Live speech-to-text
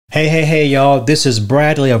Hey, y'all. This is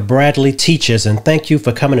Bradley of Bradley Teaches, and thank you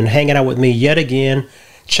for coming and hanging out with me yet again,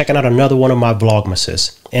 checking out another one of my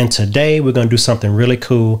Vlogmases. And today we're going to do something really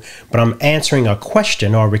cool, but I'm answering a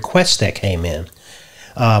question or a request that came in.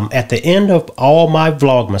 At the end of all my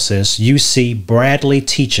Vlogmases, you see Bradley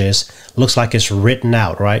Teaches, looks like it's written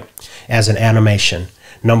out, right, as an animation.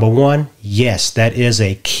 Number one, yes, that is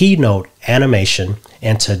a Keynote animation,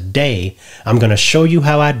 and today I'm going to show you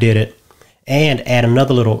how I did it and add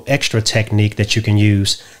another little extra technique that you can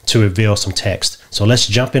use to reveal some text. So let's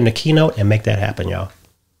jump into Keynote and make that happen, y'all.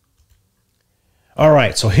 All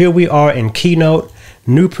right, so here we are in Keynote,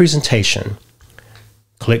 new presentation.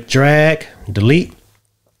 Click, drag, delete.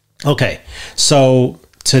 Okay, so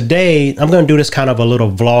today I'm going to do this kind of a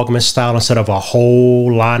little Vlogmas style instead of a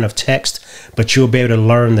whole line of text, but you'll be able to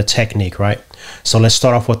learn the technique, right? So let's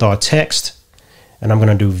start off with our text, and I'm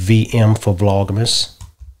going to do VM for Vlogmas.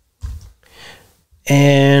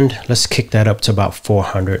 And let's kick that up to about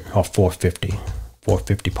 400 or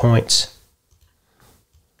 450 points.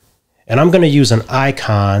 And I'm going to use an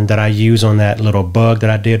icon that I use on that little bug that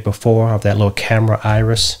I did before of that little camera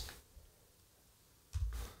iris.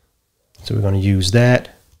 So we're going to use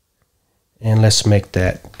that. And let's make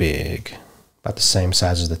that big, about the same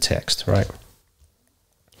size as the text, right?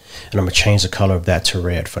 And I'm going to change the color of that to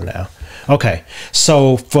red for now. Okay,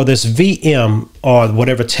 so for this VM or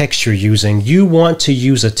whatever text you're using, you want to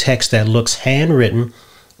use a text that looks handwritten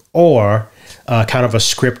or kind of a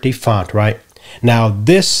scripty font, right? Now,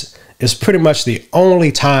 this is pretty much the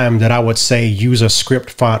only time that I would say use a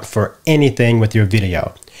script font for anything with your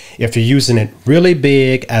video. If you're using it really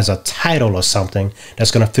big as a title or something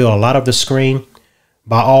that's going to fill a lot of the screen,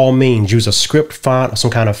 by all means, use a script font or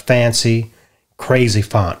some kind of fancy crazy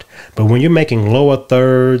font. But when you're making lower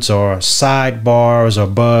thirds or sidebars or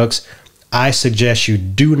bugs, I suggest you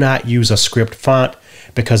do not use a script font,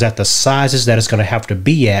 because at the sizes that it's going to have to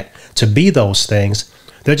be those things,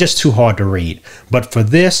 they're just too hard to read. But for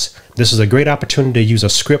this is a great opportunity to use a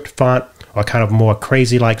script font or kind of more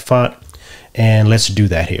crazy like font. And let's do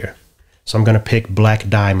that here. So I'm going to pick Black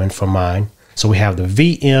Diamond for mine. So we have the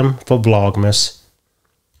VM for Vlogmas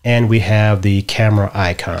and we have the camera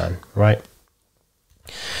icon, right?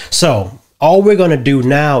 So all we're going to do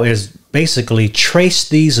now is basically trace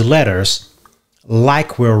these letters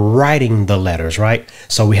like we're writing the letters, right?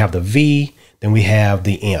 So we have the V, then we have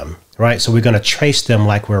the M, right? So we're going to trace them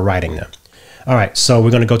like we're writing them. All right, so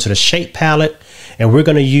we're going to go to the shape palette and we're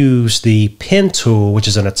going to use the pen tool, which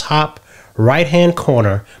is in the top right-hand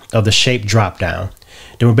corner of the shape drop down.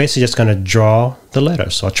 Then we're basically just going to draw the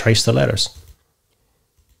letters or trace the letters.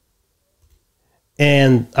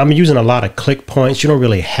 And I'm using a lot of click points. You don't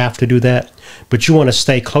really have to do that, but you want to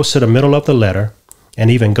stay close to the middle of the letter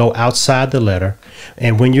and even go outside the letter.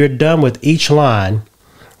 And when you're done with each line,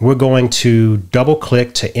 we're going to double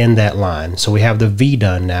click to end that line. So we have the V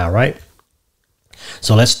done now, right?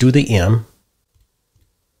 So let's do the M.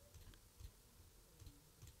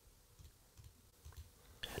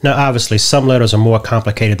 Now, obviously, some letters are more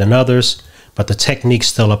complicated than others, but the technique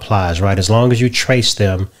still applies, right? As long as you trace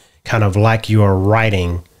them kind of like you are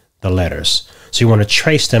writing the letters. So you want to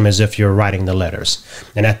trace them as if you're writing the letters.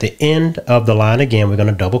 And at the end of the line, again, we're going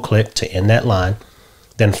to double click to end that line.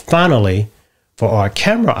 Then finally, for our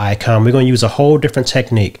camera icon, we're going to use a whole different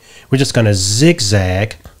technique. We're just going to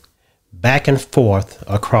zigzag back and forth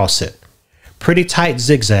across it. Pretty tight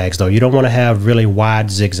zigzags, though. You don't want to have really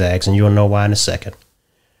wide zigzags, and you'll know why in a second.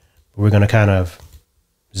 We're going to kind of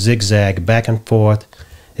zigzag back and forth.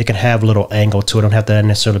 It can have a little angle to it. It don't have to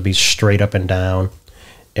necessarily be straight up and down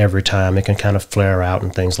every time. It can kind of flare out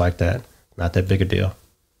and things like that. Not that big a deal,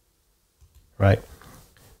 right?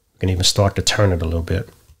 We can even start to turn it a little bit.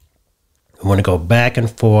 We want to go back and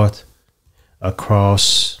forth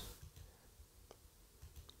across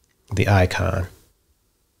the icon.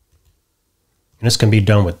 And this can be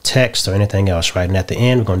done with text or anything else, right? And at the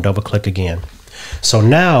end, we're going to double click again. So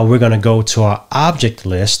now we're going to go to our object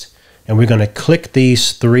list and we're going to click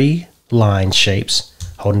these three line shapes,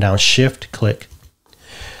 holding down Shift, click.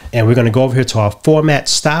 And we're going to go over here to our Format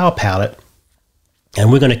Style palette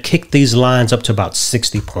and we're going to kick these lines up to about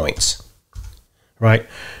 60 points, right?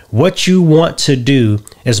 What you want to do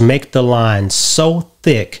is make the line so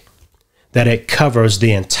thick that it covers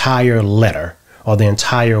the entire letter or the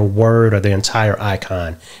entire word or the entire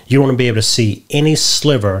icon. You don't want to be able to see any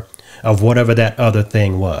sliver of whatever that other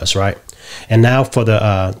thing was, right? And now for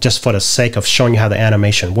the just for the sake of showing you how the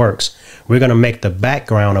animation works, we're going to make the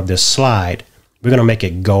background of this slide, we're going to make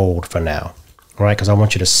it gold for now, right? Because I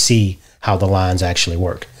want you to see how the lines actually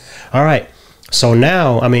work. All right, so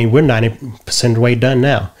now, I mean, we're 90% of the way done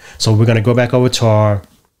now. So we're going to go back over to our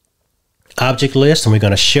object list, and we're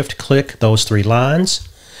going to shift click those 3 lines,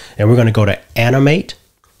 and we're going to go to animate,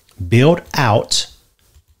 build out,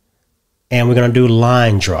 and we're going to do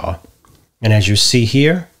line draw. And as you see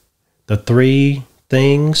here, the 3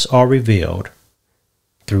 things are revealed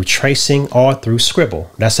through tracing or through scribble.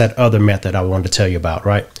 That's that other method I wanted to tell you about,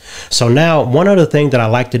 right? So now one other thing that I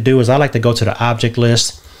like to do is I like to go to the object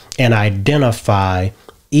list and identify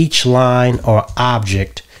each line or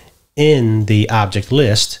object in the object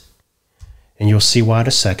list. And you'll see why in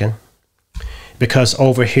a second. Because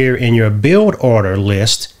over here in your build order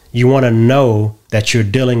list, you want to know that you're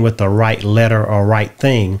dealing with the right letter or right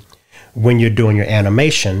thing when you're doing your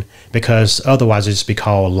animation, because otherwise it just be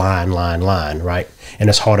called line, right? And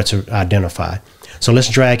it's harder to identify. So let's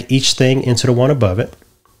drag each thing into the one above it.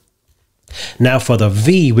 Now for the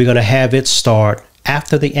V, we're going to have it start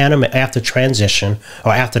after the after transition,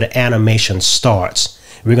 or after the animation starts.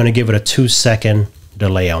 We're going to give it a 2-second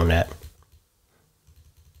delay on that.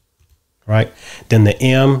 Right? Then the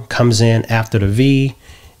M comes in after the V,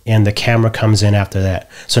 and the camera comes in after that.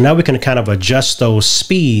 So now we can kind of adjust those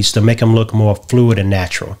speeds to make them look more fluid and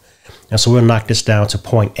natural. And so we'll knock this down to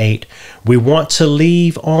 0.8. We want to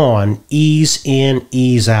leave on ease in,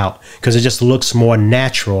 ease out, because it just looks more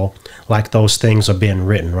natural, like those things are being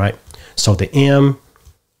written, right? So the M,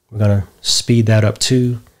 we're going to speed that up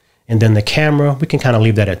too. And then the camera, we can kind of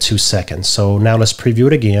leave that at 2 seconds. So now let's preview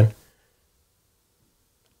it again.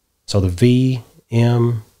 So the V,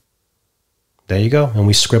 M, there you go. And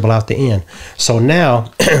we scribble out the N. So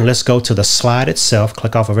now let's go to the slide itself,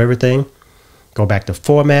 click off of everything, go back to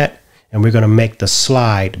format, and we're going to make the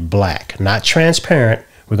slide black, not transparent.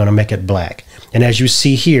 We're going to make it black. And as you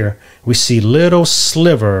see here, we see little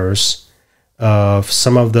slivers of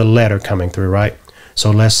some of the letter coming through, right?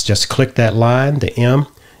 So let's just click that line, the M,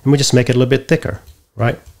 and we just make it a little bit thicker,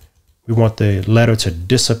 right? We want the letter to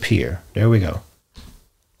disappear. There we go.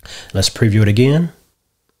 Let's preview it again.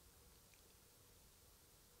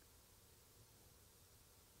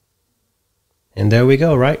 And there we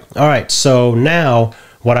go, right? All right, so now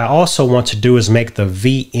what I also want to do is make the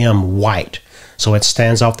VM white, so it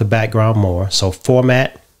stands off the background more. So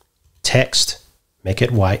format, text, make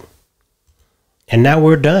it white. And now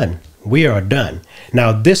we're done. We are done.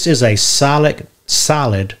 Now this is a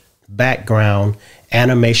solid background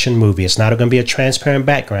animation movie. It's not going to be a transparent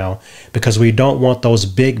background because we don't want those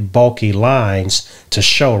big bulky lines to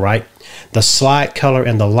show, right? The slide color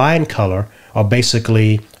and the line color are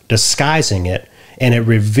basically disguising it, and it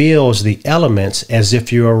reveals the elements as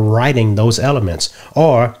if you're writing those elements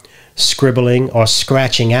or scribbling or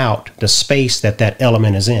scratching out the space that that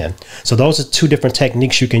element is in. So those are 2 different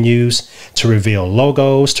techniques you can use to reveal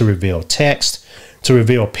logos, to reveal text, to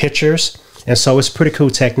reveal pictures. And so it's a pretty cool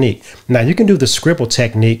technique. Now you can do the scribble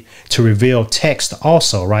technique to reveal text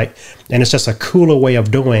also, right? And it's just a cooler way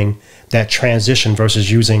of doing that transition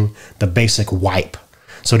versus using the basic wipe.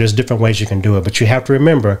 So there's different ways you can do it, but you have to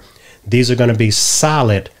remember, these are going to be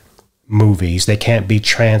solid movies. They can't be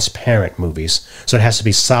transparent movies. So it has to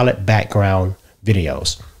be solid background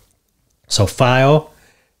videos. So file,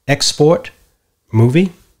 export,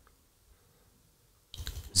 movie,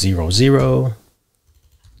 00.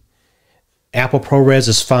 Apple ProRes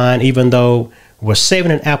is fine, even though we're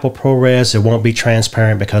saving in Apple ProRes, it won't be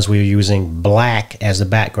transparent because we're using black as the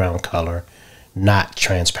background color, not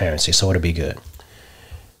transparency. So it'll be good.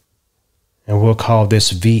 And we'll call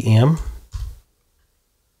this VM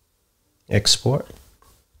export.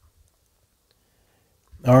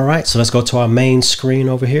 All right, so let's go to our main screen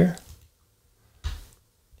over here.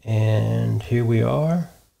 And here we are.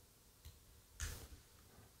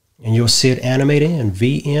 And you'll see it animate in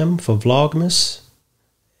VM for Vlogmas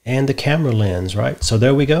and the camera lens, right? So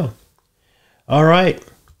there we go. All right.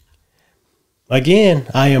 Again,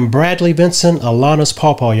 I am Bradley Vincent, Alana's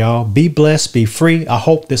Pawpaw, y'all. Be blessed, be free. I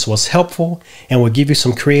hope this was helpful and will give you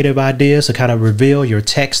some creative ideas to kind of reveal your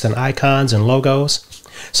text and icons and logos.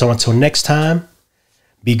 So until next time,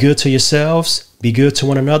 be good to yourselves, be good to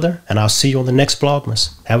one another, and I'll see you on the next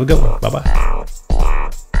Vlogmas. Have a good one. Bye-bye.